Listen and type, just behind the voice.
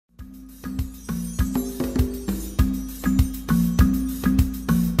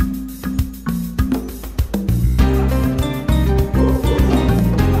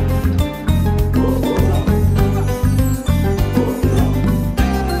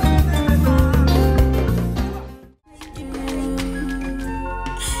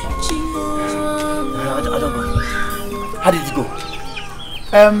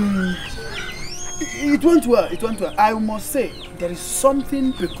It went well, it went well. I must say, there is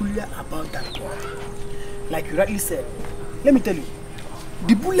something peculiar about that boy. Like you rightly said, let me tell you,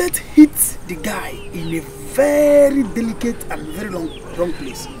 the bullet hit the guy in a very delicate and very wrong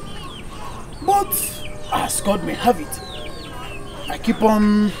place. But, as God may have it, I keep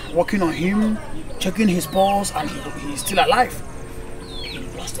on working on him, checking his pulse, and he's still alive. He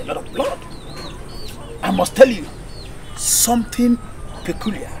lost a lot of blood. I must tell you, something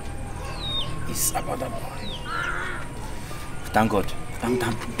peculiar is about that boy. Thank God.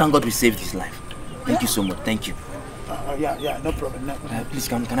 Thank God we saved his life. Thank you so much. Thank you. Yeah, no problem. No. Please,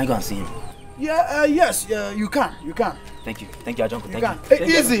 can I go and see him? Yeah, yes, you can. Thank you, Ajonko. Thank you.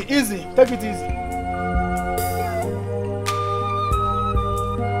 Easy. Take it easy.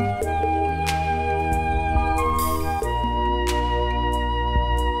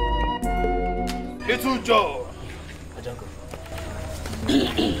 Little Joe. Ajonko.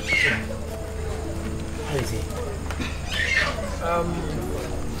 How is he?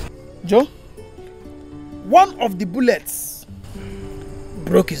 Joe, one of the bullets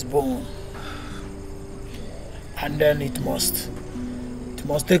broke his bone, and then it must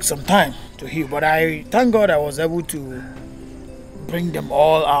take some time to heal. But I thank God I was able to bring them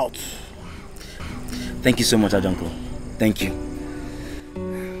all out. Thank you so much, Ajonko. Thank you.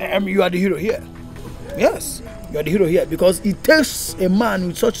 You are the hero here. Yes, you are the hero here because it takes a man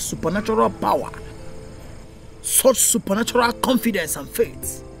with such supernatural power, such supernatural confidence and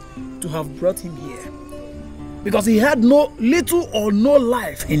faith to have brought him here. Because he had little or no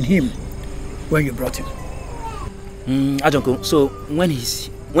life in him when you brought him. Ajonko, so when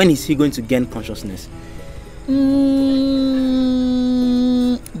is he going to gain consciousness?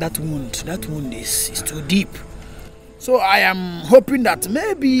 That wound is too deep. So I am hoping that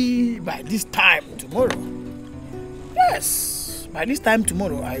maybe by this time tomorrow, yes, by this time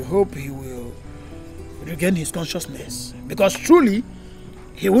tomorrow, I hope he will regain his consciousness. Because truly,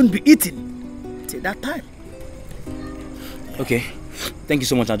 he won't be eating till that time. Okay, thank you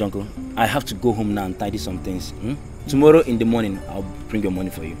so much, Ajonko. I have to go home now and tidy some things. Tomorrow in the morning, I'll bring your money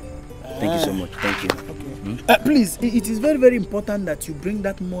for you. Thank you so much. Thank you. Okay. Please, it is very, very important that you bring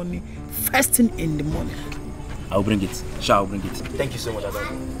that money first thing in the morning. I'll bring it. Sure, I'll bring it. Thank you so much,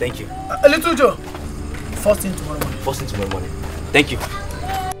 Ajonko. Thank you. Little Joe, first thing tomorrow morning. First thing tomorrow morning. Thank you.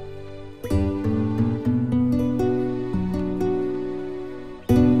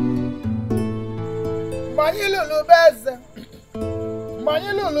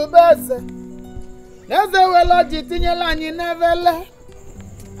 Manyilulu beze. Neze wela jitinyela anyị nevele.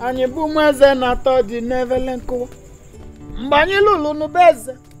 Anyị bụ mweze na todi nevele nkuwa. Manyilulu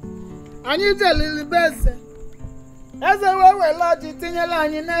nubeze. Anyị jelili beze. Neze wela jitinyela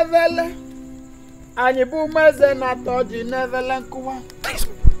anyị nevele. Anyị bụ mweze na todi nevele nkuwa.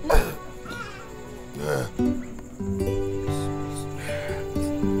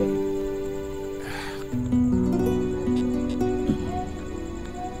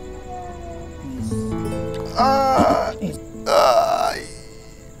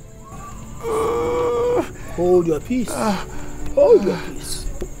 Hold your peace. Hold your peace.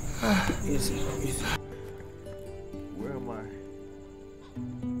 Easy. Where am I?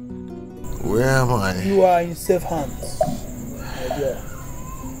 Where am I? You are in safe hands. My dear.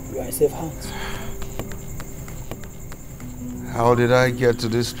 You are in safe hands. How did I get to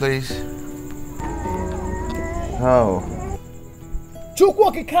this place? How?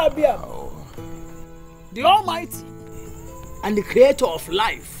 The Almighty and the Creator of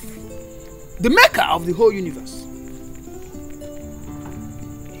life, the Maker of the whole universe.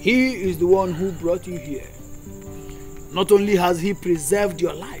 He is the one who brought you here. Not only has He preserved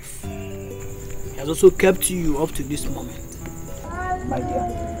your life, He has also kept you up to this moment. My dear.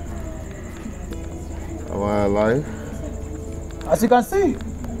 Am I alive? As you can see,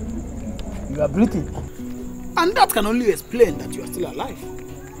 you are breathing. And that can only explain that you are still alive.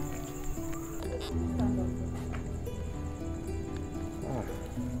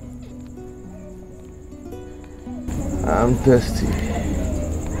 I'm thirsty.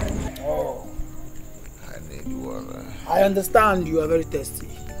 Oh. I need water. I understand you are very thirsty.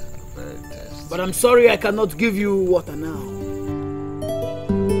 Very thirsty. But I'm sorry I cannot give you water now.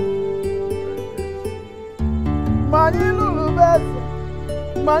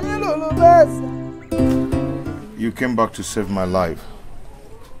 You came back to save my life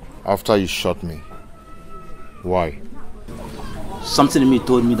after you shot me. Why? Something in me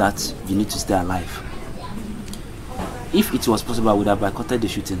told me that you need to stay alive. If it was possible, I would have boycotted the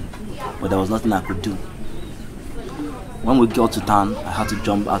shooting, but there was nothing I could do. When we got to town, I had to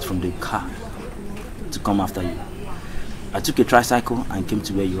jump out from the car to come after you. I took a tricycle and came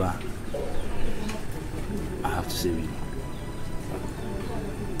to where you are. I have to save you.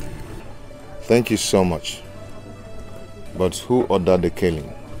 Thank you so much. But who ordered the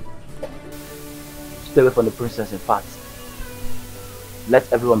killing? Stay away from the princess, in fact.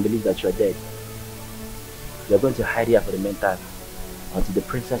 Let everyone believe that you are dead. You are going to hide here for the meantime until the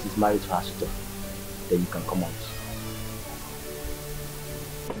princess is married to her suitor. Then you can come out.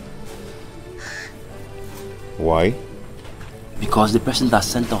 Why? Because the person that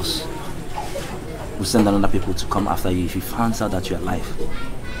sent us will send another people to come after you if he finds out that you are alive.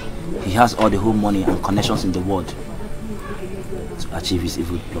 He has all the whole money and connections in the world to achieve his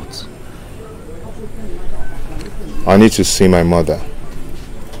evil plot. I need to see my mother.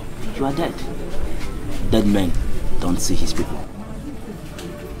 You are dead. Dead men don't see his people.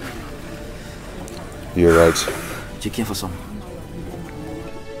 You're right. Do you care for some?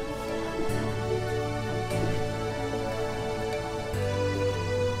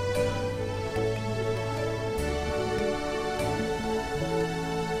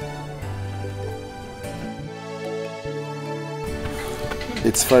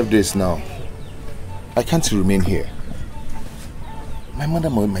 It's 5 days now. I can't remain here. My mother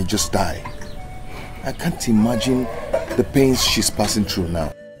might just die. I can't imagine the pains she's passing through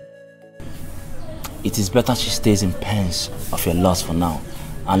now. It is better she stays in pains of your loss for now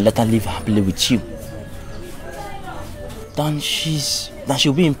and let her live happily with you than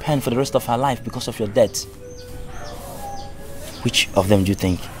she'll be in pain for the rest of her life because of your death. Which of them do you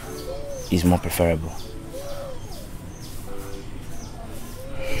think is more preferable?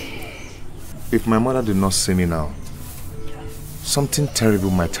 If my mother did not see me now, something terrible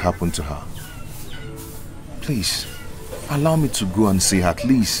might happen to her. Please, allow me to go and see her, at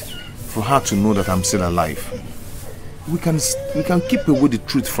least for her to know that I'm still alive. We can keep away the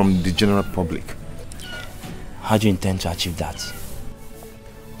truth from the general public. How do you intend to achieve that?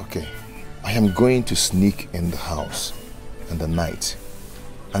 Okay, I am going to sneak in the house in the night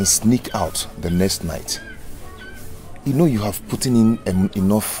and sneak out the next night. You know you have put in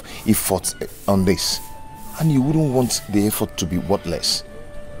enough effort on this, and you wouldn't want the effort to be worthless.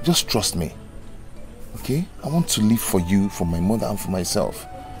 Just trust me, okay? I want to live for you, for my mother and for myself.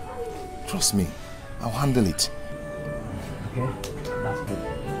 Trust me, I'll handle it. Okay, that's good.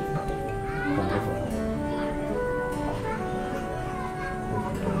 Come over.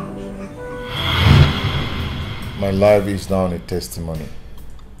 My life is now a testimony.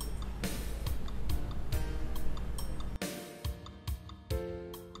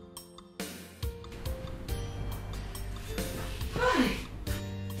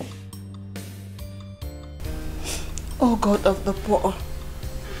 O God of the poor,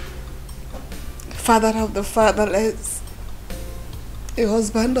 Father of the fatherless, the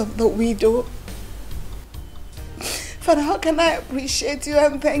husband of the widow. Father, how can I appreciate you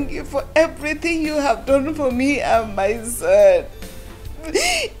and thank you for everything you have done for me and my son?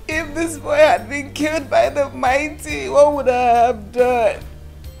 If this boy had been killed by the mighty, what would I have done?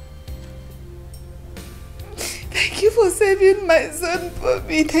 Thank you for saving my son for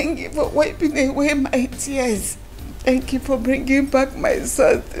me. Thank you for wiping away my tears. Thank you for bringing back my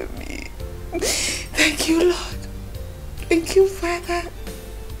son to me. Thank you, Lord. Thank you, Father.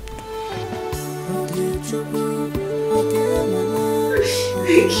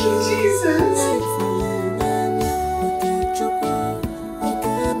 Thank you, Jesus.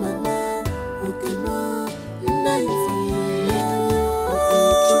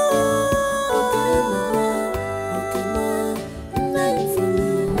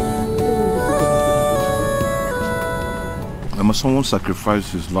 Must someone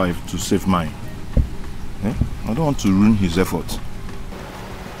sacrifice his life to save mine? Eh? I don't want to ruin his effort.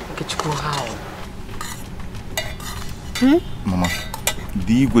 Akachukwu, how? Mama,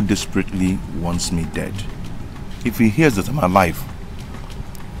 the ego desperately wants me dead. If he hears that I'm alive,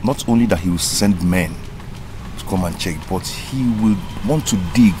 not only that he will send men to come and check, but he will want to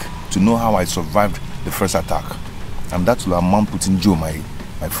dig to know how I survived the first attack. And that will amount putting Joe, my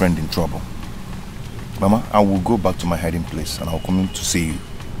friend, in trouble. Mama, I will go back to my hiding place and I'll come in to see you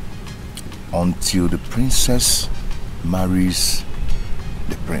until the princess marries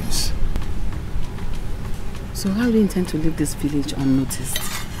the prince. So how do you intend to leave this village unnoticed?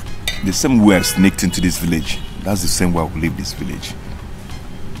 The same way I sneaked into this village, that's the same way I will leave this village.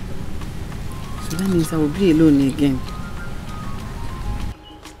 So that means I will be alone again.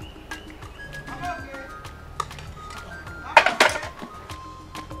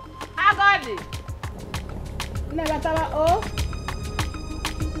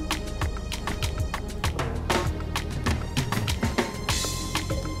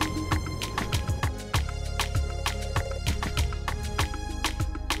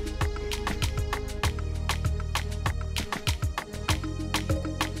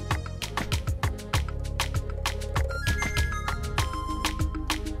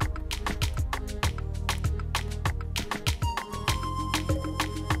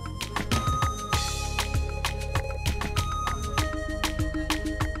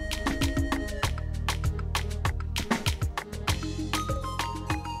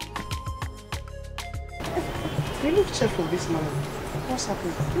 You look cheerful this morning. What's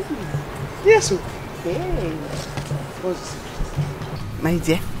happening? Yes, sir. Hey. What's this? My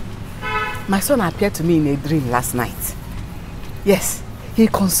dear, my son appeared to me in a dream last night. Yes, he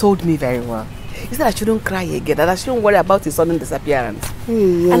consoled me very well. He said I shouldn't cry again, that I shouldn't worry about his sudden disappearance.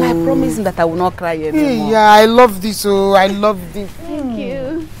 Hey, and I promised him that I will not cry anymore. Hey, yeah, I love this, oh, I love this. Thank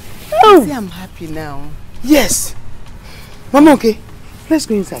you. Oh. See, I'm happy now. Yes. Mama, okay. Let's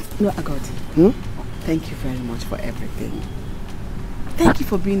go inside. No, AkaGod. Thank you very much for everything. Thank you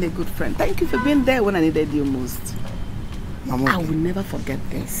for being a good friend. Thank you for being there when I needed you most. Mama, okay. I will never forget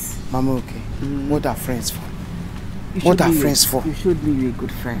this. Mama, okay. What are friends for? What are friends for? You showed me you're a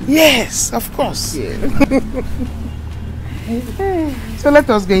good friend. Yes, of course. Yeah. So let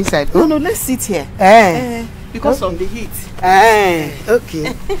us go inside. Huh? No, let's sit here. Because of the heat.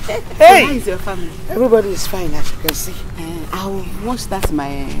 Okay. Hey! How is your family? Everybody is fine, as you can see. I'll wash that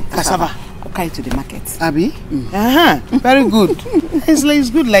my cassava. I'll carry it to the market. Abi? Very good. It's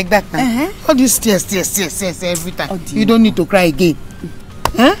good like that now. All these tears every time. Oh, you don't need to cry again.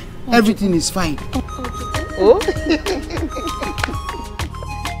 Everything is fine. Oh?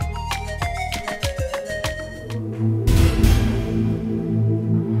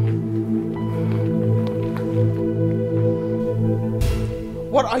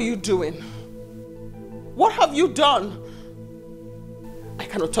 What are you doing? What have you done? I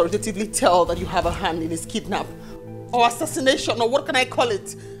can authoritatively tell that you have a hand in his kidnap or assassination, or what can I call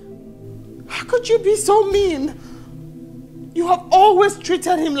it? How could you be so mean? You have always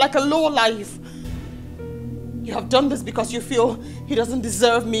treated him like a lowlife. You have done this because you feel he doesn't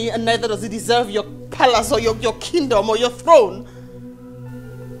deserve me, and neither does he deserve your palace or your kingdom or your throne.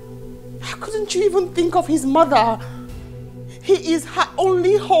 How couldn't you even think of his mother? He is her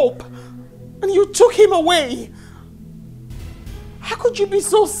only hope, and you took him away. How could you be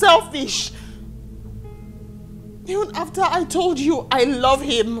so selfish? Even after I told you I love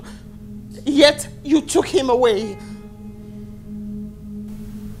him, yet you took him away.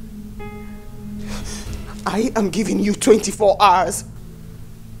 I am giving you 24 hours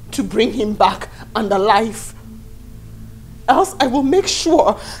to bring him back and alive. Else I will make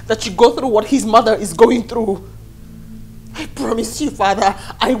sure that you go through what his mother is going through. I promise you, Father,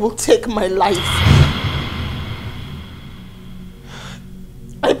 I will take my life.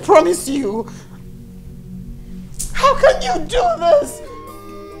 I promise you. How can you do this?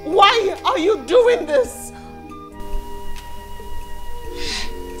 Why are you doing this?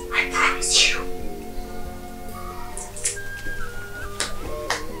 I promise you.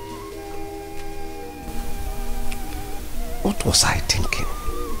 What was I thinking?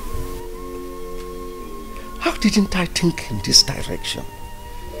 How didn't I think in this direction?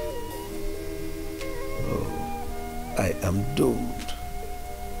 Oh, I am doomed.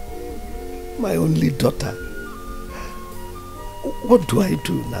 My only daughter. What do I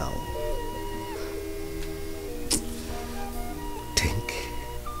do now?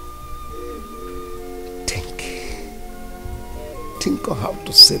 Think on how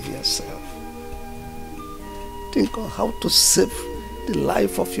to save yourself. Think on how to save the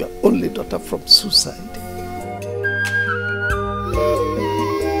life of your only daughter from suicide.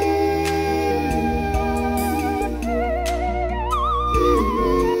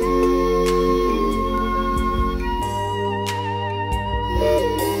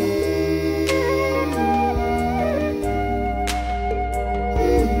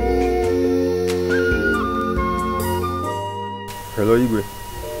 Hello, Ibeh.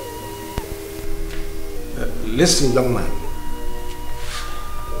 Listen, young man.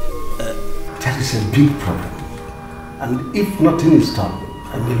 There is a big problem. And if nothing is done,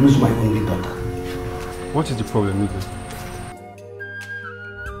 I may lose my only daughter. What is the problem, Ibeh?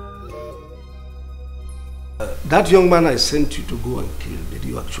 That young man I sent you to go and kill, did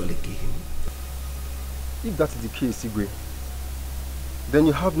you actually kill him? If that is the case, Ibeh, then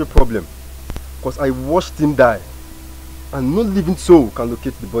you have no problem. Because I watched him die. And no living soul can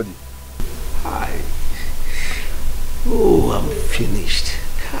locate the body. Oh, I'm finished.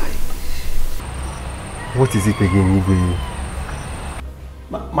 What is it again, Ibeh?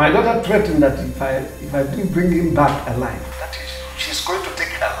 My daughter threatened that if I didn't bring him back alive, that is, she's going to take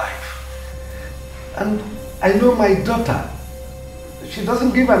her life. And I know my daughter. She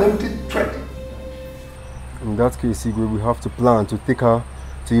doesn't give an empty threat. In that case, Ibeh, we have to plan to take her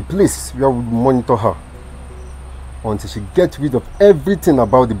to a place where we monitor her until she gets rid of everything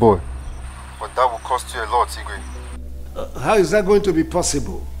about the boy. But that will cost you a lot, Ibeh. How is that going to be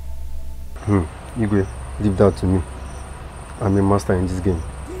possible? Ibeh, leave that to me. I'm a master in this game.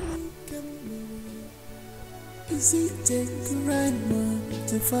 Is it take the right man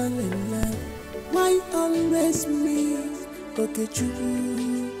to fall in love? Why always me,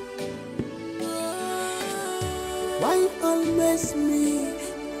 Akachukwu? Why always me,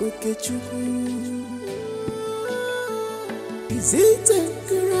 Akachukwu? Is it a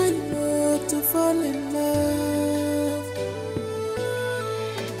crime not to fall in love?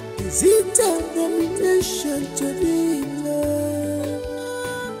 Is it a domination to be in love?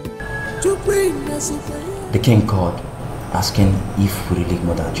 To bring us a The king called, asking if we really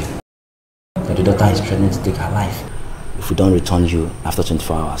murdered you. But the daughter is threatening to take her life if we don't return you after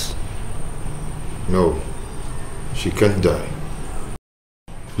 24 hours. No, she can't die.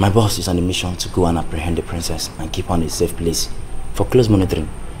 My boss is on a mission to go and apprehend the princess and keep her in a safe place for close monitoring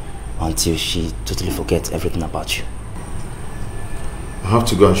until she totally forgets everything about you. I have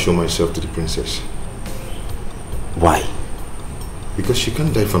to go and show myself to the princess. Why? Because she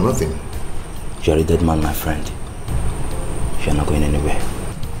can't die for nothing. You're a dead man, my friend. You're not going anywhere.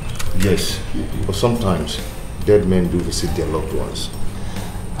 Yes, but sometimes dead men do visit their loved ones.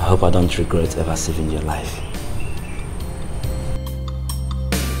 I hope I don't regret ever saving your life.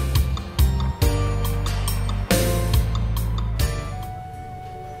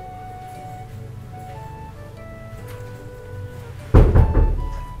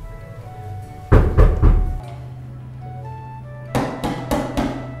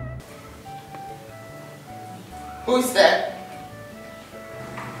 Who is there?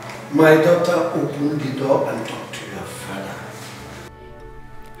 My daughter opened the door and talked to your father.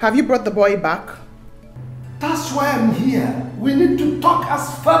 Have you brought the boy back? That's why I'm here. We need to talk as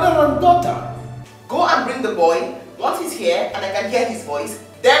father and daughter. Go and bring the boy. Once he's here and I can hear his voice,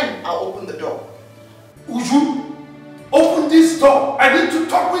 then I'll open the door. Uju, open this door. I need to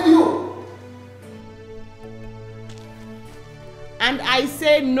talk with you. And I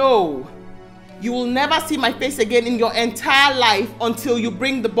say no. You will never see my face again in your entire life until you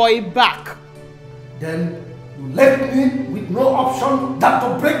bring the boy back. Then you left me with no option than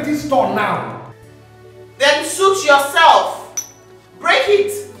to break this door now. Then suit yourself. Break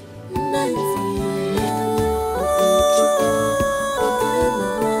it.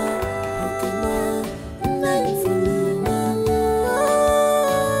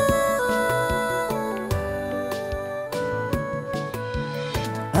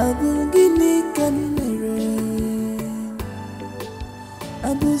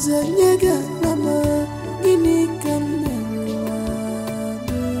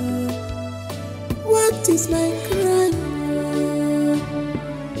 What is my crime?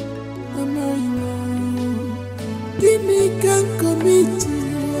 Gini can commit.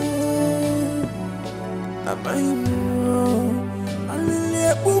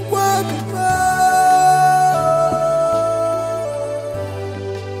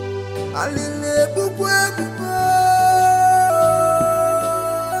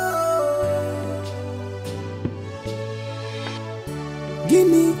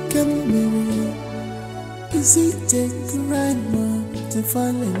 Gini can marry. Is it a crime to fall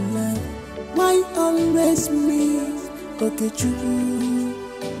in love? Why always me, Akachukwu?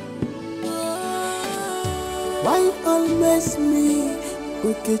 Why always me,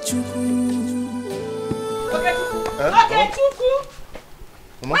 Akachukwu? Akachukwu!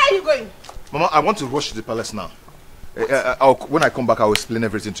 Where are you going? Mama, I want to rush to the palace now. When I come back, I will explain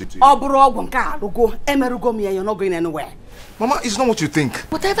everything to you. You're not going anywhere. Mama, it's not what you think.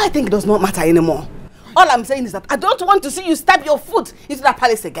 Whatever I think does not matter anymore. All I'm saying is that I don't want to see you stab your foot into that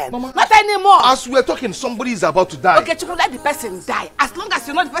palace again. Mama, not anymore. As we're talking, somebody is about to die. Okay, you let the person die. As long as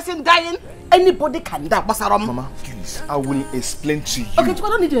you're not the person dying, anybody can die. Mama, please, I will explain to you. Okay, I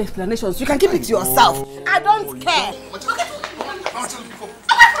don't need your explanations. You can keep it to yourself. I don't care.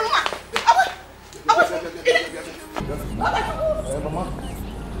 Mama.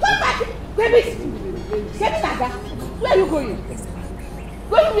 Baby, where are you going?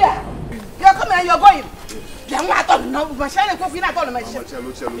 Going where? You're coming and you're going. Then what I don't know. My child is going to my ship.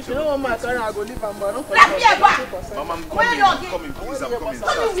 If you don't want my car, I'll go leave my mom. Let me back. Mama, I'm coming, please. I'm coming.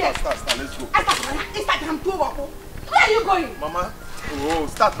 Start, let's go. Where are you going? Mama, oh,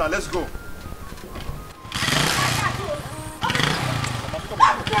 start now, let's go.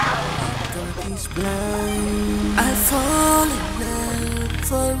 He's blind. I fall in love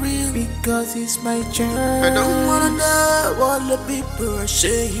for real because he's my child. I don't wanna know what the people are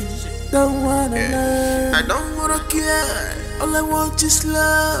saying. Don't wanna learn. I don't wanna care. All I want is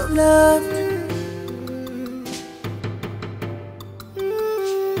love, love.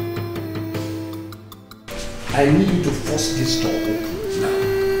 I need you to force this door open now.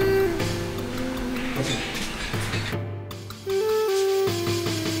 Okay.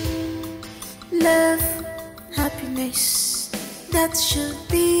 Love, happiness, that should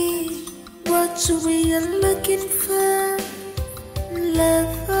be what what we are looking for.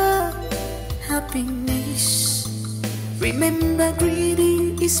 Love or happiness. Remember,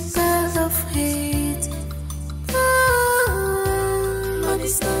 greedy is part of hate. Oh,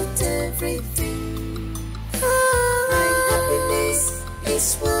 money's not everything. Oh, my happiness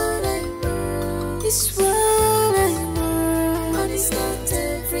is what I want. It's what I want. Money's not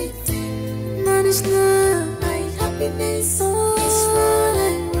everything. Money's not my happiness. Oh, it's what I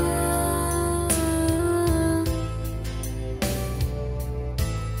want.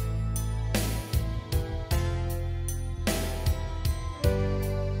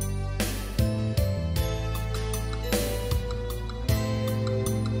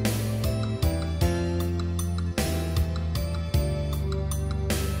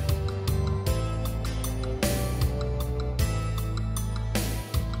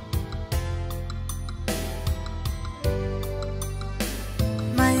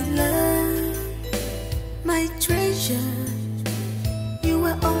 You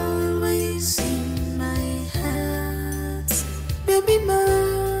were always in my heart. Baby, ma,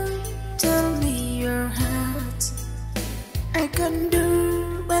 tell me your heart. I can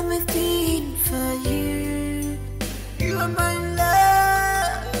do anything for you. You are my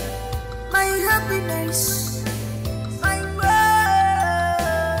love, my happiness, my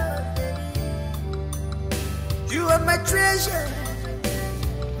world. You are my treasure,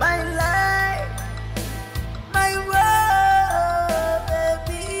 my life.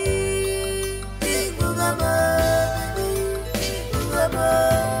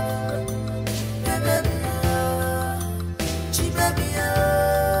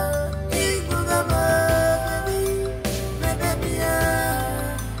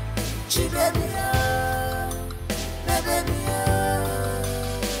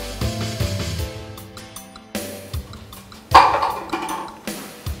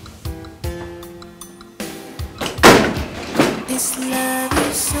 This love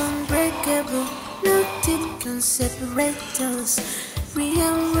is unbreakable, nothing can separate us. We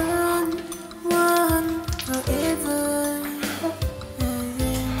are one forever.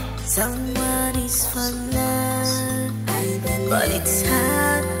 Someone is for love, but it's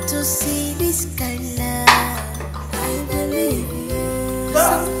hard to see this kind of love. I believe you.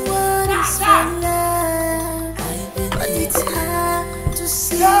 Someone is for love, but it's hard to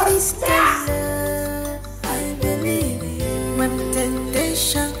see this kind of love. I believe you. When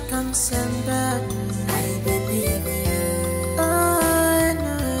temptation comes and bad, I believe you. Oh, I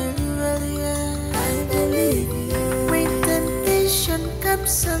know you really are. I believe you. When temptation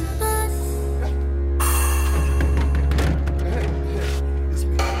comes and bad.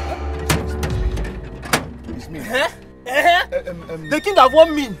 The king have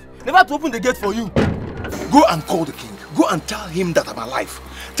warned me never to open the gate for you. Go and call the king. Go and tell him that I'm alive.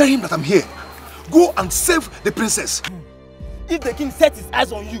 Tell him that I'm here. Go and save the princess. If the king sets his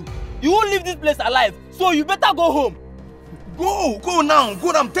eyes on you, you won't leave this place alive. So you better go home. Go now.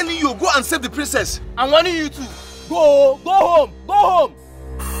 Go, I'm telling you. Go and save the princess. I'm warning you too. Go home. Go home.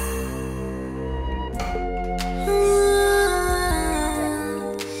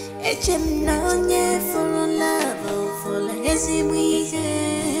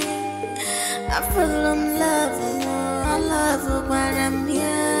 I fell in love, I love when I'm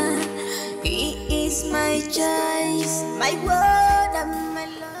here. He is my choice, my word and my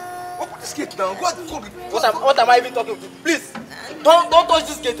love. Open this gate now. Go. What am I even talking to? Please, don't touch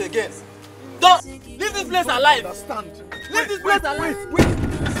this gate again. Don't leave this place alive. Understand? Leave this place alive.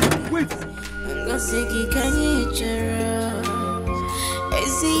 Wait. Ngozi kanyechera,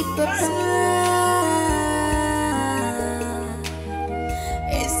 ezi papa.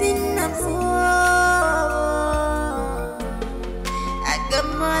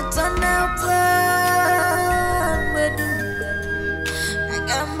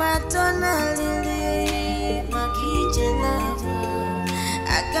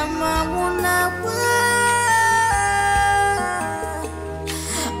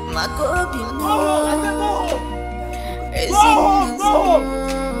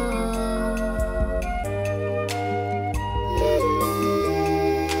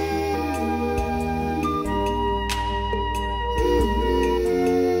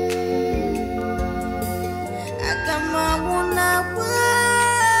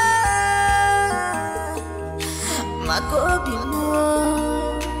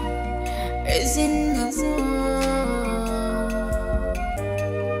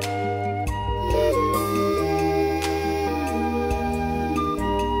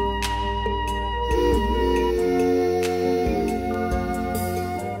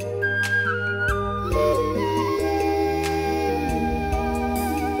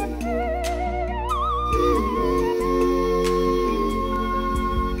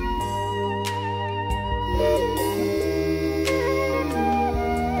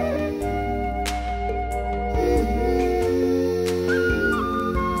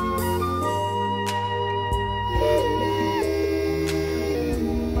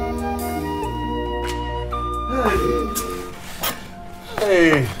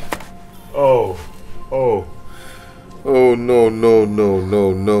 Hey. Oh. Oh. Oh, no.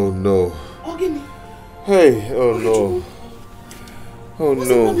 Ogini. Hey, oh no. Oh What's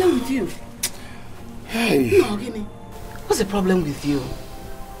no. the problem with you? Hey. No, Ogini. What's the problem with you?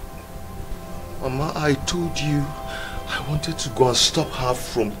 Mama, I told you I wanted to go and stop her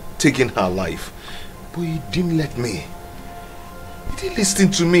from taking her life. But you didn't let me. You didn't listen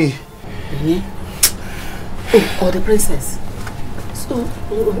to me. Oh, the princess.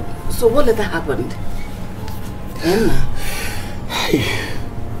 So what later happened?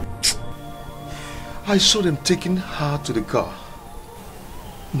 I saw them taking her to the car.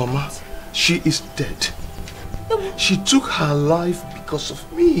 Mama, she is dead. She took her life because of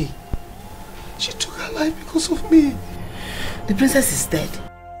me. She took her life because of me. The princess is dead.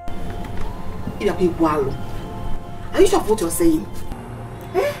 Are you sure of what you're saying?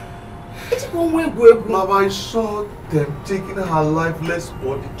 Mama, I saw them taking her lifeless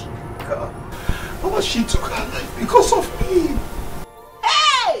body to the car. Mama, she took her life because of me.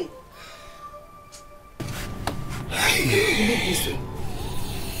 Hey!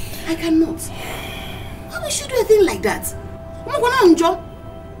 I cannot. Why would you do a thing like that? I'm going to enjoy.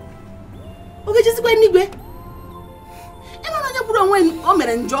 Okay, just go anywhere. I'm not going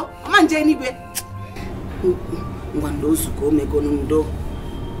to enjoy. I'm not going anywhere. One those who go me go no.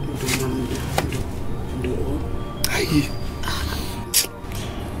 Hey.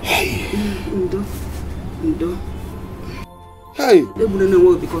 Hey, they wouldn't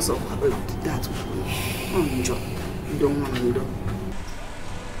know because of that.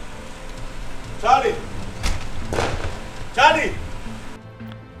 Charlie!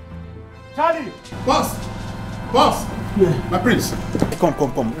 Boss! Yeah. My prince.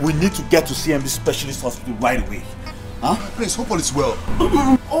 Come. We need to get to CMD Specialist Hospital right away. Huh? Prince, hope all is well.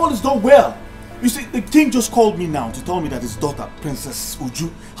 All is not well. You see, the king just called me now to tell me that his daughter, Princess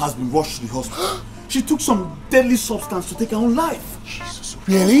Uju, has been rushed to the hospital. She took some deadly substance to take her own life. Jesus.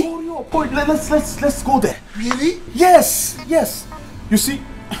 Really? Boy, let's go there. Really? Yes. You see,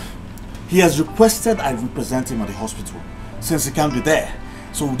 he has requested I represent him at the hospital since he can't be there.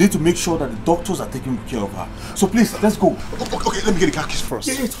 So we need to make sure that the doctors are taking care of her. So please, let's go. Okay, let me get the car keys first.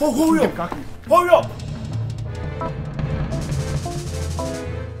 Yes, hurry up. Hurry up.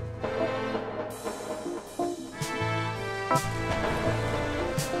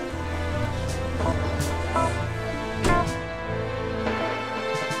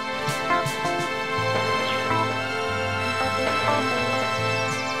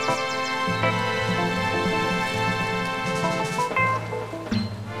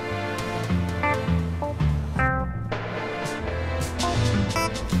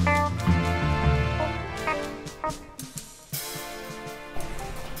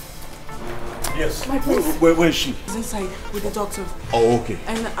 Yes. My place. Where is she? She's inside with the doctor. Oh, okay.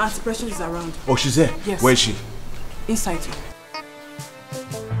 And Auntie Precious is around. Oh, she's there? Yes. Where is she? Inside.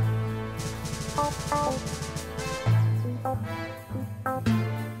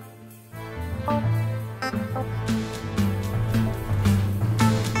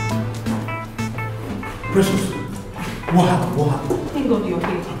 Precious, what happened? Thank God you're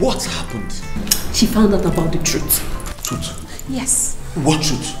here. What happened? She found out about the truth. Truth? Yes. What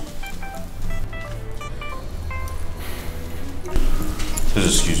truth? Please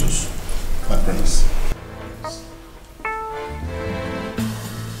excuse us, my prince.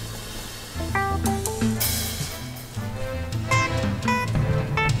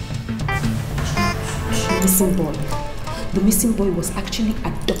 Missing boy. The missing boy was actually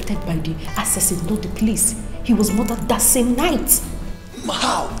adopted by the assassin, not the police. He was murdered that same night.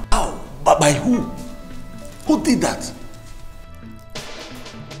 How? By who? Who did that?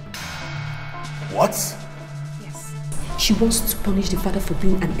 What? Yes. She wants to punish the father for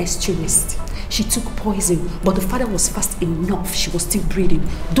being an extremist. She took poison, but the father was fast enough. She was still breathing,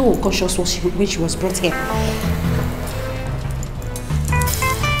 though unconscious when she was brought here.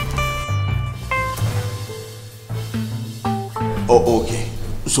 Oh, okay.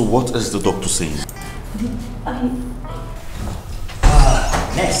 So what is the doctor saying?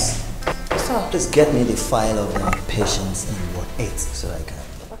 Nurse. So please get me the file of the patients in Ward 8 so I can...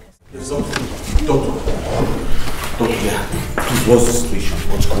 Yes, doctor, yeah. Please, what's the situation?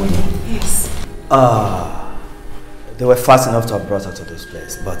 What's going on? Yes. They were fast enough to have brought her to this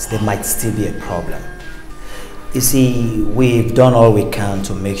place, but there might still be a problem. You see, we've done all we can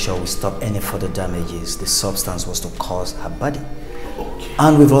to make sure we stop any further damages the substance was to cause her body. Okay.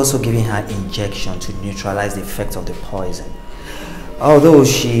 And we've also given her injection to neutralize the effect of the poison. Although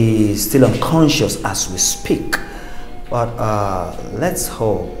she's still unconscious as we speak. But let's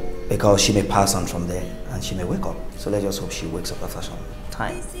hope, because she may pass on from there and and she may wake up. So let's just hope she wakes up after some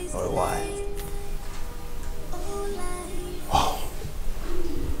time or a while. Wow.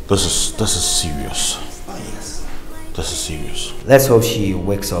 This is serious. Oh, yes. This is serious. Let's hope she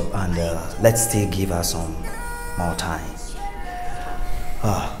wakes up and let's still give her some more time.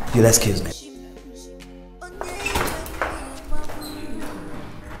 You'll excuse me.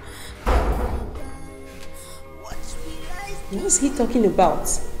 What's he talking about?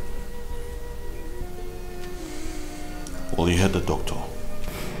 Well, you heard the doctor.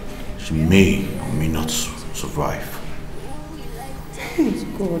 She may or may not survive. Oh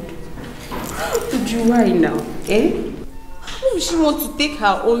God. Would you why now? Eh? Why would she want to take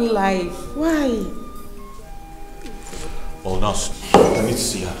her own life? Why? Oh, nurse, I need to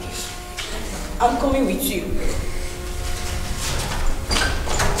see her, please. I'm coming with you.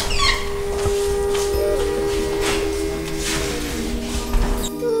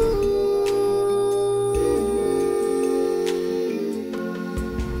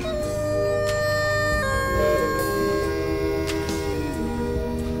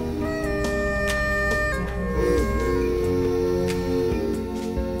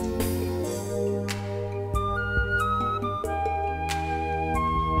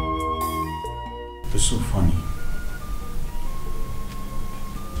 It's so funny.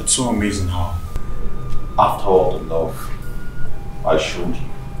 It's so amazing how, after all the love I showed you,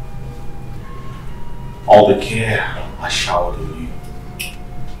 all the care I showered on you,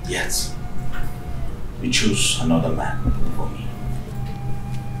 yet you chose another man for me.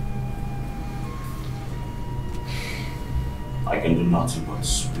 I can do nothing but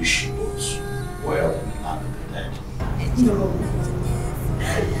wish you both well in the land of the dead. No.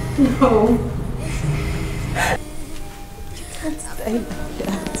 No. You can't die like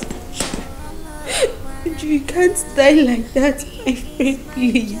that. You can't die like that, my friend,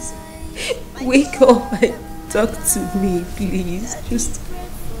 please. Wake up and talk to me, please. Just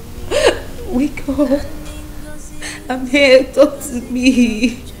wake up. I'm here, talk to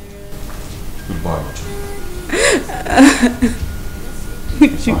me. Goodbye.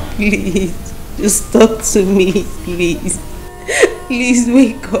 Would you please just talk to me, please? Please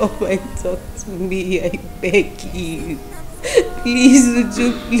wake up and talk to me, I beg you. Please, would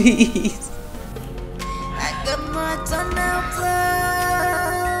you please?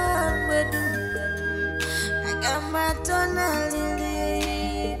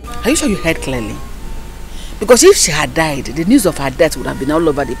 Are you sure you heard clearly? Because if she had died, the news of her death would have been all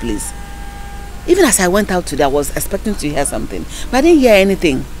over the place. Even as I went out today, I was expecting to hear something, but I didn't hear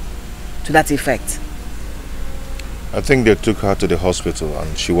anything to that effect. I think they took her to the hospital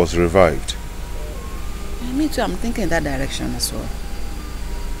and she was revived. Yeah, me too, I'm thinking in that direction as well.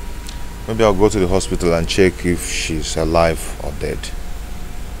 Maybe I'll go to the hospital and check if she's alive or dead.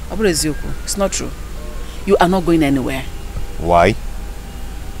 It's not true. You are not going anywhere. Why?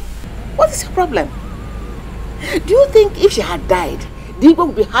 What is your problem? Do you think if she had died, people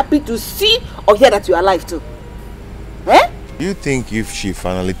would be happy to see or hear that you are alive too? Eh? Do you think if she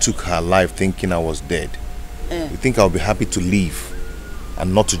finally took her life thinking I was dead, you think I'll be happy to leave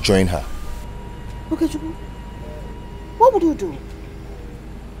and not to join her? Oguegbu, what would you do?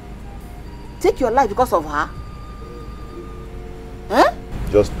 Take your life because of her? Eh?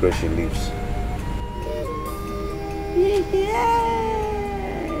 Just pray she leaves.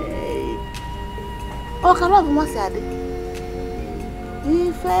 Oh, can I have say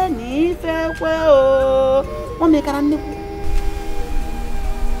Ife ni ife kwe o. One make an nipple.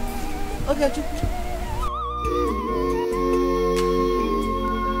 Okay,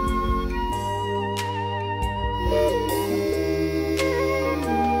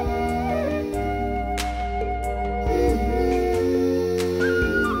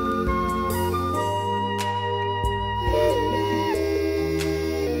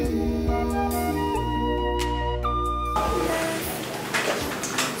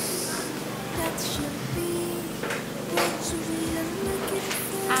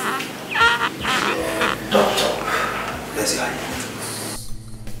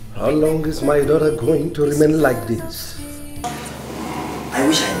 How long is my daughter going to remain like this? I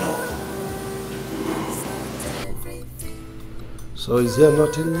wish I know. So is there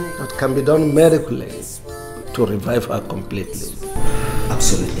nothing that can be done medically to revive her completely?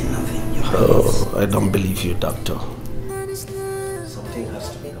 Absolutely nothing. Oh, I don't believe you, doctor. Something has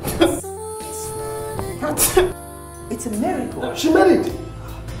to be done. It's a miracle. She married.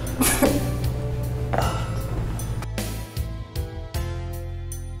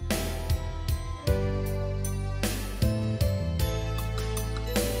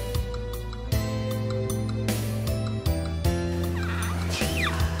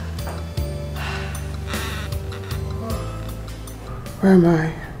 Where am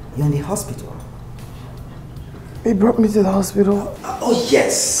I? You're in the hospital. They brought me to the hospital. Oh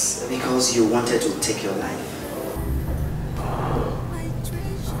yes, because you wanted to take your life.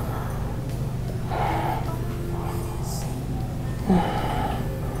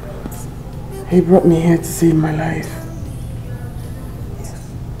 He brought me here to save my life.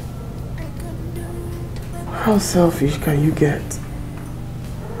 How selfish can you get?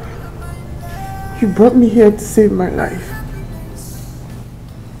 You brought me here to save my life.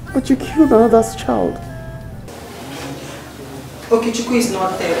 But you killed another's child. Akachukwu is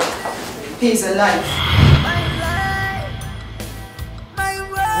not dead. He is alive.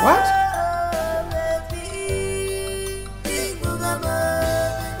 What?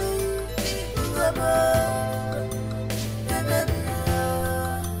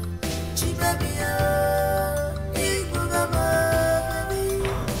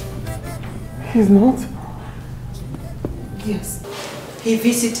 He's not? Yes. He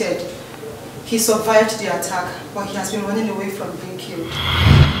visited. He survived the attack, but he has been running away from being killed.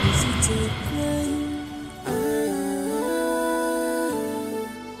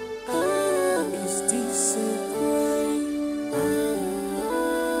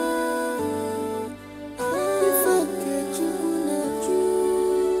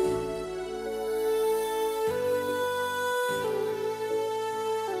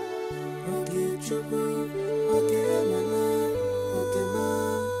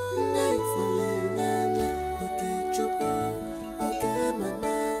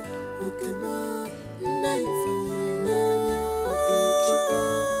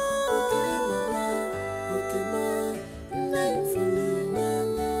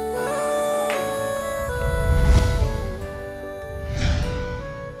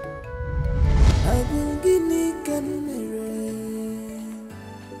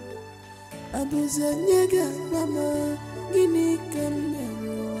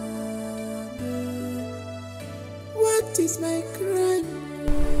 What is my crime?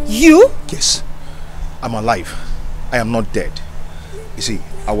 You? Yes, I'm alive. I am not dead. You see,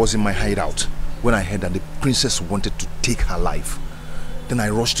 I was in my hideout when I heard that the princess wanted to take her life. Then I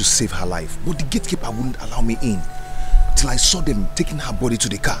rushed to save her life, but the gatekeeper wouldn't allow me in till I saw them taking her body to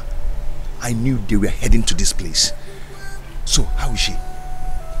the car. I knew they were heading to this place. So, how is she?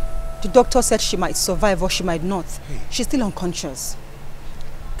 The doctor said she might survive or she might not. Hey. She's still unconscious.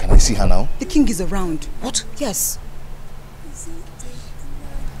 Can I see her now? The king is around. What? Yes.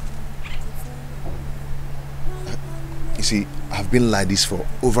 You see, I've been like this for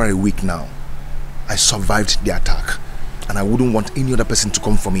over a week now. I survived the attack, and I wouldn't want any other person to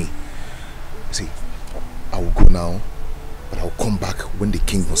come for me. You see, I will go now, but I will come back when the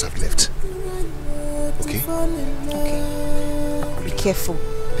king must have left. Okay? Okay. Be careful.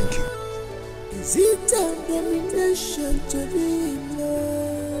 Thank you. Is it abomination to be in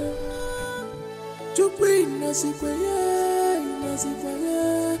love? To be in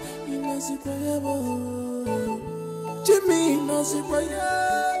Jimmy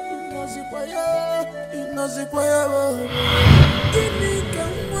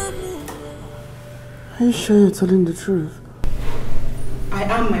Are you sure you're telling the truth? I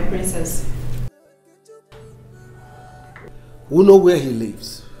am, my princess. We know where he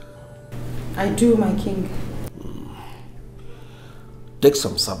lives. I do, my king. Take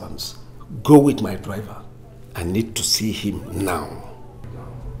some servants. Go with my driver. I need to see him now.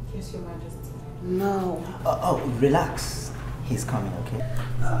 Yes, your majesty. No. Oh, relax. He's coming, okay?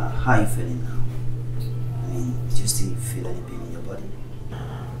 How are you feeling now? I mean, do you still feel any pain in your body?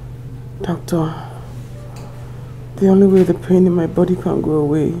 Doctor, the only way the pain in my body can go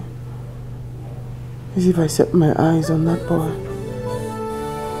away is if I set my eyes on that boy.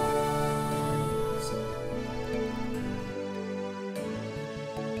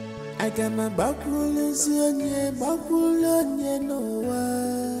 I got my backrollers on no.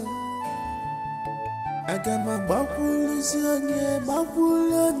 I got my backrollers on no.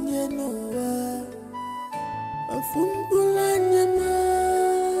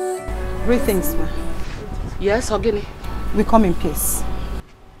 Greetings, ma. Yes, Ogini. We come in peace.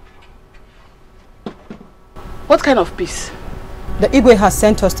 What kind of peace? The Ibeh has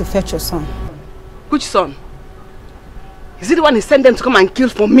sent us to fetch your son. Which son? Is it the one he sent them to come and kill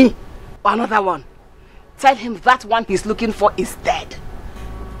for me? Or another one? Tell him that one he's looking for is dead.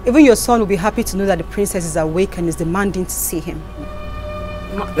 Even your son will be happy to know that the princess is awake and is demanding to see him.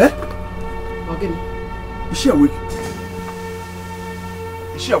 Eh? Ogini. Is she awake?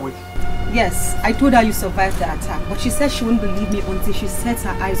 Is she awake? Yes, I told her you survived the attack, but she said she wouldn't believe me until she sets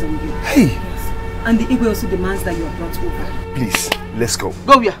her eyes on you. Hey! Yes. And the Ibeh also demands that you are brought over. Please, let's go.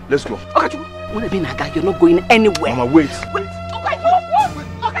 Go where? Let's go. Okachukwu, you're not going anywhere. Mama, wait. Wait.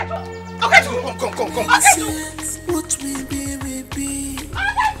 come. What we be, we be.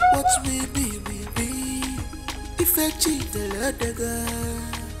 What we be, we be. If I cheat the other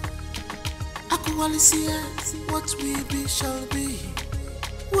guy, I can only see what we be shall be.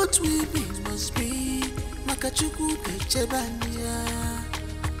 What we be must be. Akachukwu Kechebania.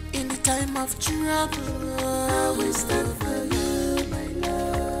 In the time of trouble, I will stand for you, my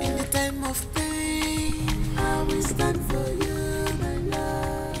love. In the time of pain, I will stand for you, my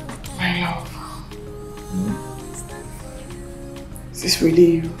love. My love. Is this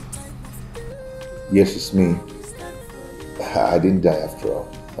really you? Yes, it's me. I didn't die after all.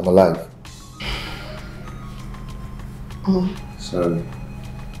 I'm alive. Sorry.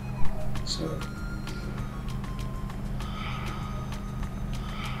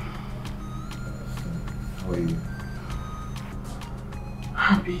 How are you?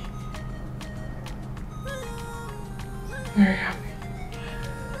 Happy. Very happy.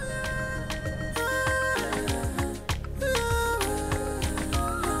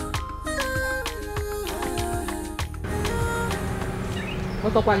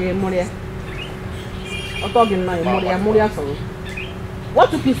 What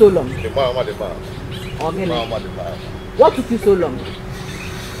took you so long? What took you so long?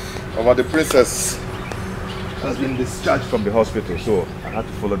 The princess has been discharged from the hospital, so I had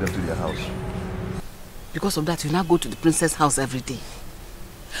to follow them to their house. Because of that, you now go to the princess' house every day.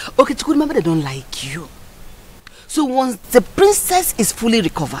 Okay, remember they don't like you. So once the princess is fully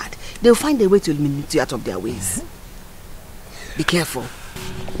recovered, they'll find a way to eliminate you out of their ways. Be careful.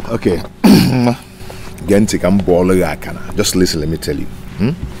 Okay. Just listen, let me tell you.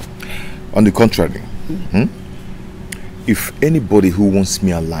 On the contrary, if anybody who wants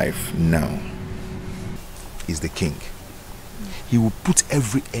me alive now is the king, he will put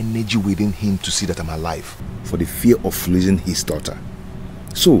every energy within him to see that I'm alive for the fear of losing his daughter.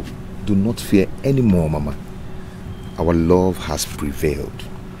 So, do not fear anymore, Mama. Our love has prevailed.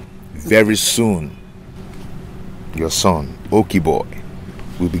 Very soon, your son, Okey boy,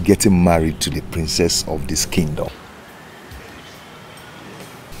 will be getting married to the princess of this kingdom.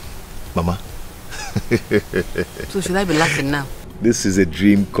 Mama. So should I be laughing now? This is a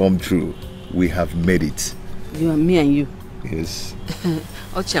dream come true. We have made it. You and me and you? Yes.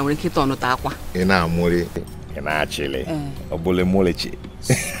 Stop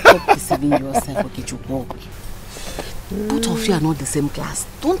deceiving yourself, Okechukwu. Both of you are not the same class.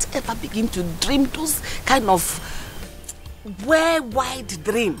 Don't ever begin to dream those kind of wide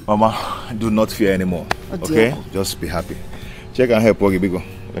dream. Mama, do not fear anymore. Okay? Just be happy. Check and help, Oguegbu.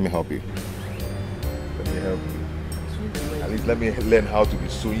 Let me help you. Let me help you. At least let me learn how to be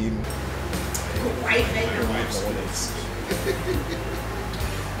sewing.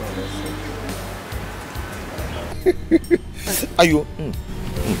 Are you?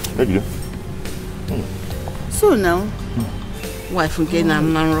 So now, wife again,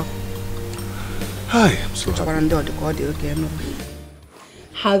 Hi, I'm so happy.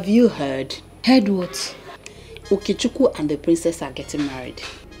 Have you heard? Heard what? Okechukwu and the princess are getting married.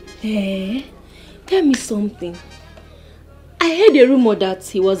 Eh? Tell me something. I heard a rumor that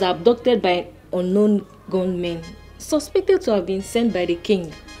he was abducted by unknown gunmen, suspected to have been sent by the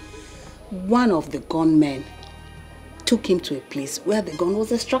king. One of the gunmen took him to a place where the gun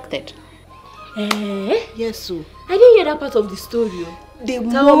was extracted. Eh? Yes, so. I didn't hear that part of the story. The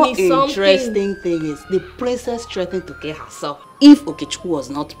more interesting thing is the princess threatened to kill herself if Okechukwu was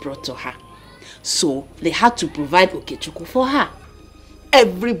not brought to her. So they had to provide Okechukwu for her.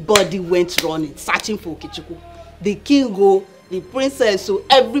 Everybody went running, searching for Okechukwu. The king go, the princess, so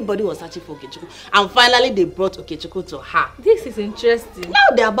everybody was searching for Okechukwu. And finally they brought Okechukwu to her. This is interesting.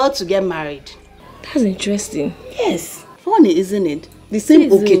 Now they're about to get married. That's interesting. Yes. Funny, isn't it? The same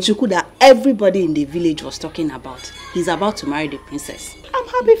Okechukwu that everybody in the village was talking about. He's about to marry the princess. I'm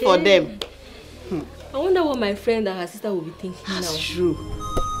happy for them. I wonder what my friend and her sister will be thinking now. That's true.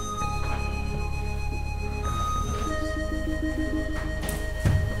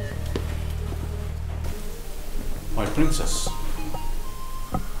 My princess,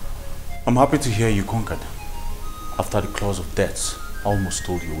 I'm happy to hear you conquered after the claws of death almost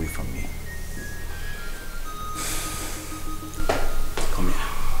stole you away from me. Come here.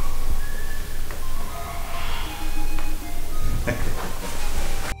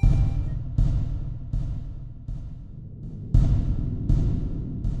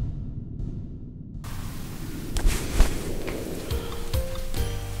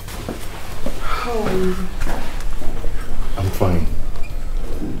 How are you? I'm fine.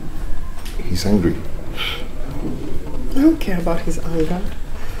 He's angry. I don't care about his anger.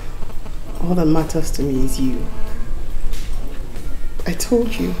 All that matters to me is you. I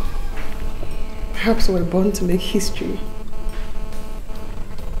told you, Perhaps we're born to make history.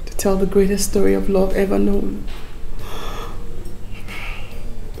 To tell the greatest story of love ever known.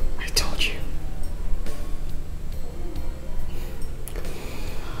 I told you.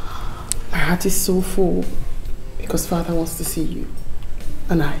 My heart is so full because Father wants to see you.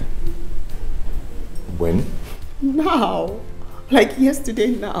 And I. When? Now. Like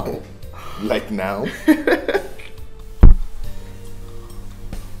yesterday now. Like now?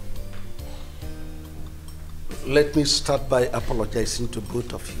 Let me start by apologizing to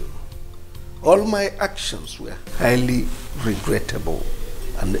both of you. All my actions were highly regrettable,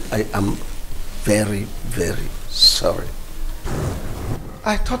 and I am very, very sorry.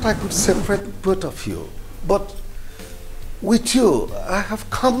 I thought I could separate both of you, but with you, I have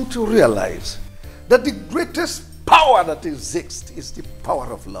come to realize that the greatest power that exists is the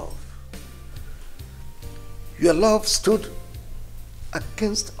power of love. Your love stood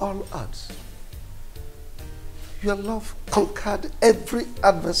against all odds. Your love conquered every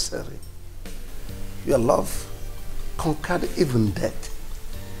adversary. Your love conquered even death.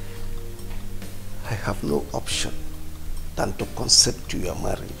 I have no option than to consent to your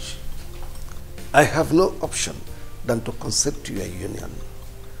marriage. I have no option than to consent to your union.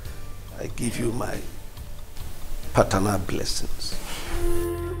 I give you my paternal blessings.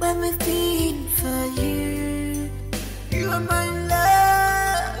 When we feel for you, you are my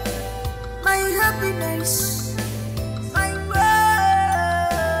love, my happiness.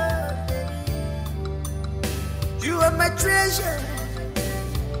 You are my treasure,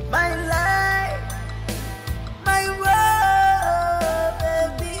 my life, my world,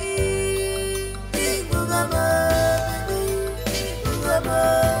 baby.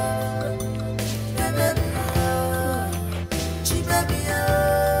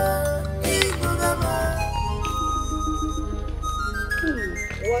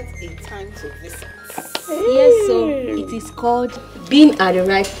 What a time to visit. Yes, so it is called being at the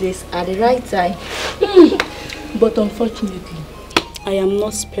right place at the right time. But unfortunately, I am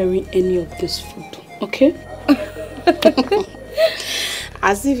not sparing any of this food, okay?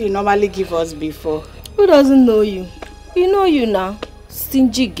 As if you normally give us before. Who doesn't know you? You know you now.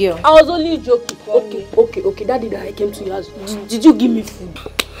 Stingy girl. I was only joking. Okay. That day that I came to your house, did you give me food?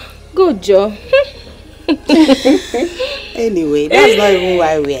 Good job. Anyway, that's not even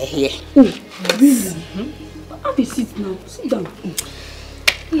why we are here. Really? Have a seat now. Sit down.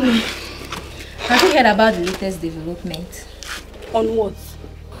 Have you heard about the latest development? On what?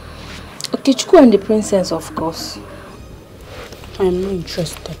 Akachukwu and the princess, of course. I am not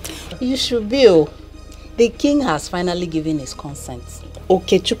interested. You should be. The king has finally given his consent.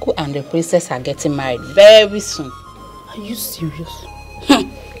 Akachukwu and the princess are getting married very soon. Are you serious?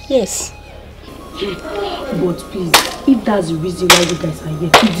 Yes. But please, if that's the reason why you guys are here,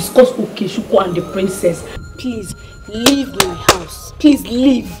 to discuss Akachukwu and the princess, please leave my house. Please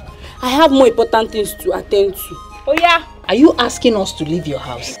leave. I have more important things to attend to. Oh yeah? Are you asking us to leave your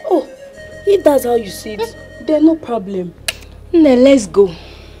house? Oh, if that's how you see it, then no problem. Now let's go.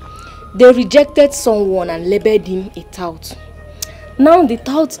 They rejected someone and labeled him a tout. Now the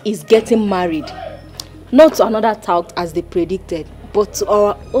tout is getting married. Not to another tout as they predicted, but to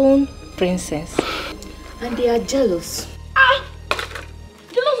our own princess. And they are jealous.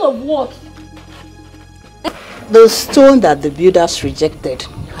 Jealous of what? The stone that the builders rejected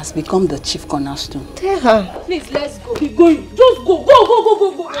has become the chief cornerstone. Tell her. Please, let's go. Keep going. Just go. Go.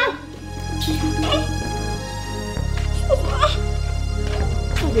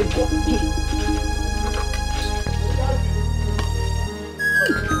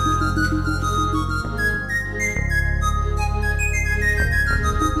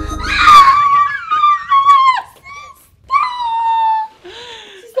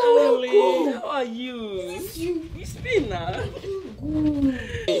 How are you? It's been now.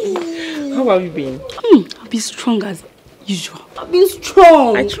 How have you been? I've been strong as usual. I've been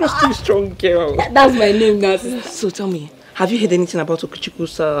strong. I trust you, strong girl. That's my name now. So tell me, have you heard anything about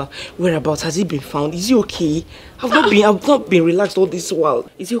Okachukwu's whereabouts? Has he been found? Is he okay? I've not been relaxed all this while.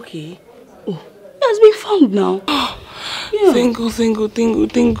 Is he okay? Oh, he has been found now. Yeah. Thank God.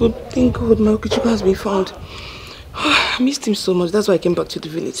 My Okachukwu has been found. I missed him so much. That's why I came back to the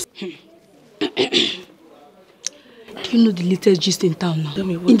village. Do you know the latest gist in town now? Tell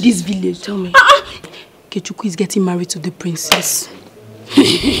me what? In this village. Tell me. Okachukwu is getting married to the princess.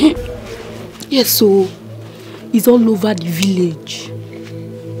 Yes, so it's all over the village.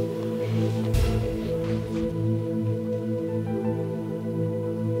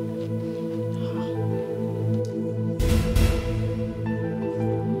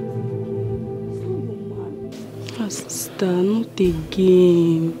 Sister, not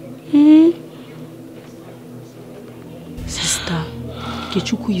again.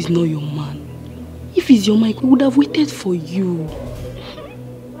 Akachukwu is not your man. If he's your man, he would have waited for you.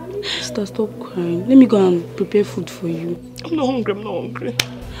 Sister, stop crying. Let me go and prepare food for you. I'm not hungry, I'm not hungry.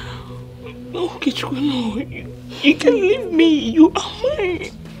 No, Akachukwu, no. You can leave me. You are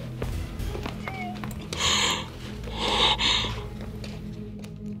mine.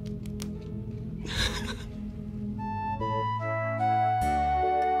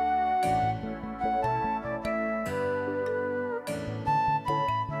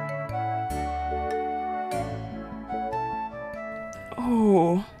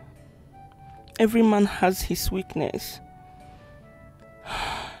 Oh, every man has his weakness.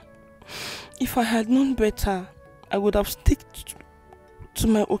 If I had known better, I would have stuck to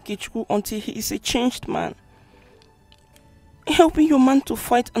my Okechukwu until he is a changed man. Helping your man to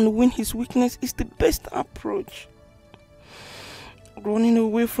fight and win his weakness is the best approach. Running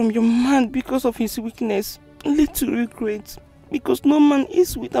away from your man because of his weakness leads to regret, because no man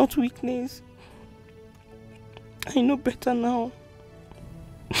is without weakness. I know better now.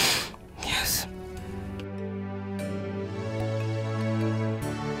 Yes.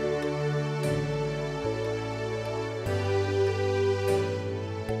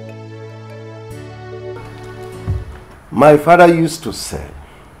 My father used to say,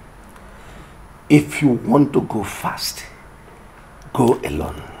 if you want to go fast, go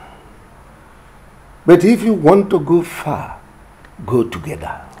alone. But if you want to go far, go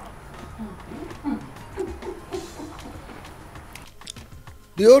together.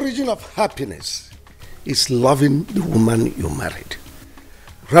 The origin of happiness is loving the woman you married,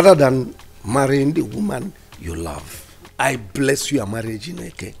 rather than marrying the woman you love. I bless your marriage in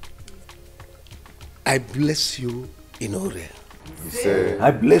Eke. I bless you in Ore. I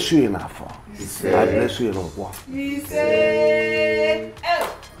bless you in Afo. I bless you in Ogwa.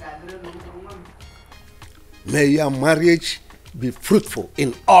 May your marriage be fruitful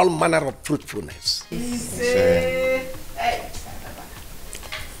in all manner of fruitfulness.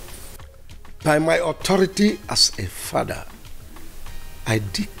 By my authority as a father, I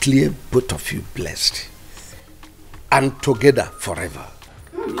declare both of you blessed and together forever.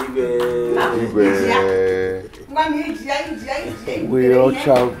 We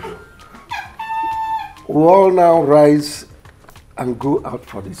all now rise and go out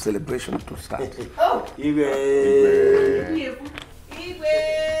for the celebration to start.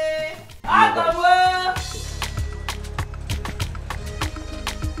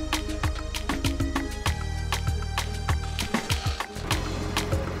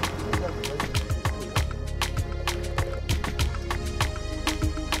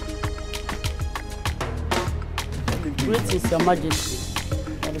 Greetings, Your Majesty.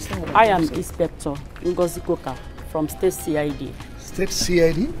 I am Inspector Ngozi from State CID. State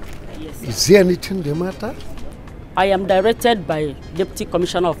CID? Yes. Is there anything the matter? I am directed by Deputy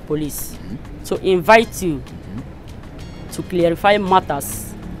Commissioner of Police to invite you to clarify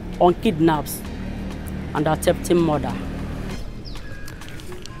matters on kidnaps and attempted murder.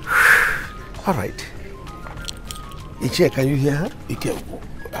 All right. Ichie, can you hear her? I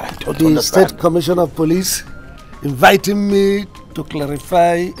don't the understand. State Commissioner of Police inviting me to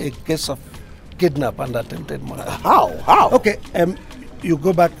clarify a case of kidnap and attempted murder. How? Okay, you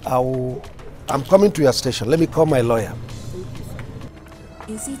go back. I'm coming to your station. Let me call my lawyer.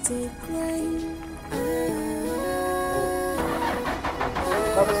 Is it a crime?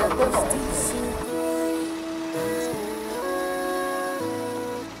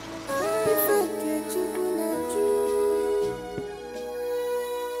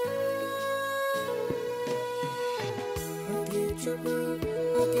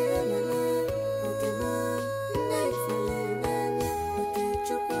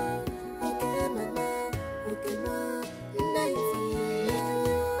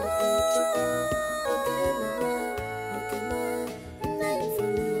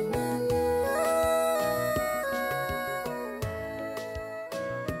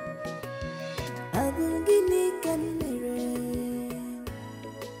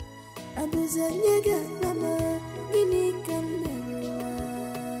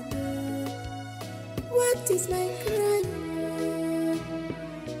 What is my crime?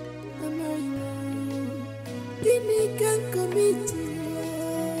 Give me can commit.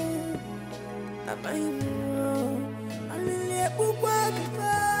 Am I wrong?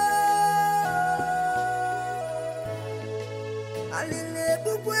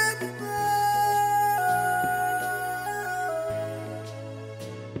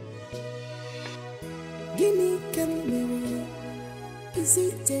 Guinea can is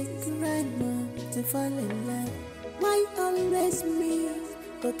it a crime to fall in love? Why always me?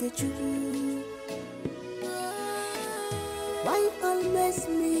 Okechukwu. Why always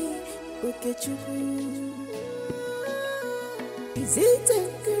me, Okechukwu? Is it a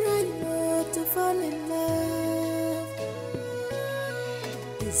crime to fall in love?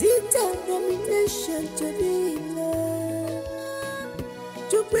 Is it a domination to be in love?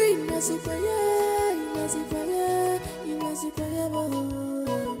 To bring Nasipaya,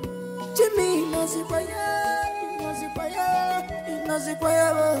 Jimmy Nasipaya,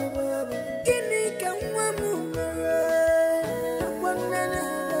 Kini Kamwamu,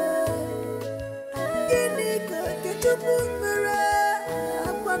 Kini Kokechukwu,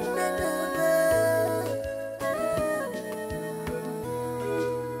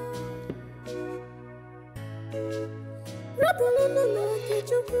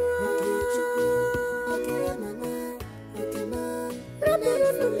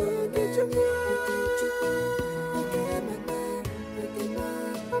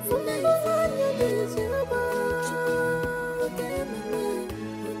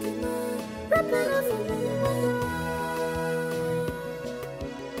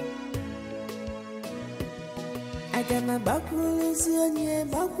 Agama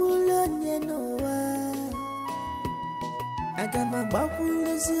bakulonye noa. Agama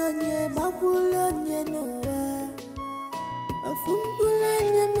bakulonye noa.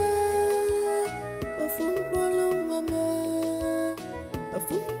 Afumbulanya ma, afumbulanya ma,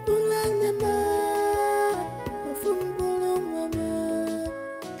 afumbulanya ma, afumbulanya ma.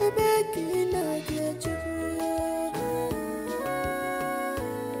 Ebeki na Akachukwu,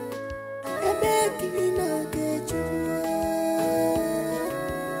 ebeki na Akachukwu,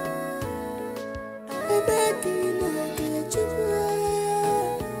 ebeki na Akachukwu.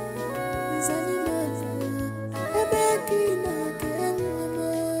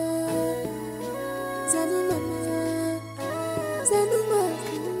 Zanu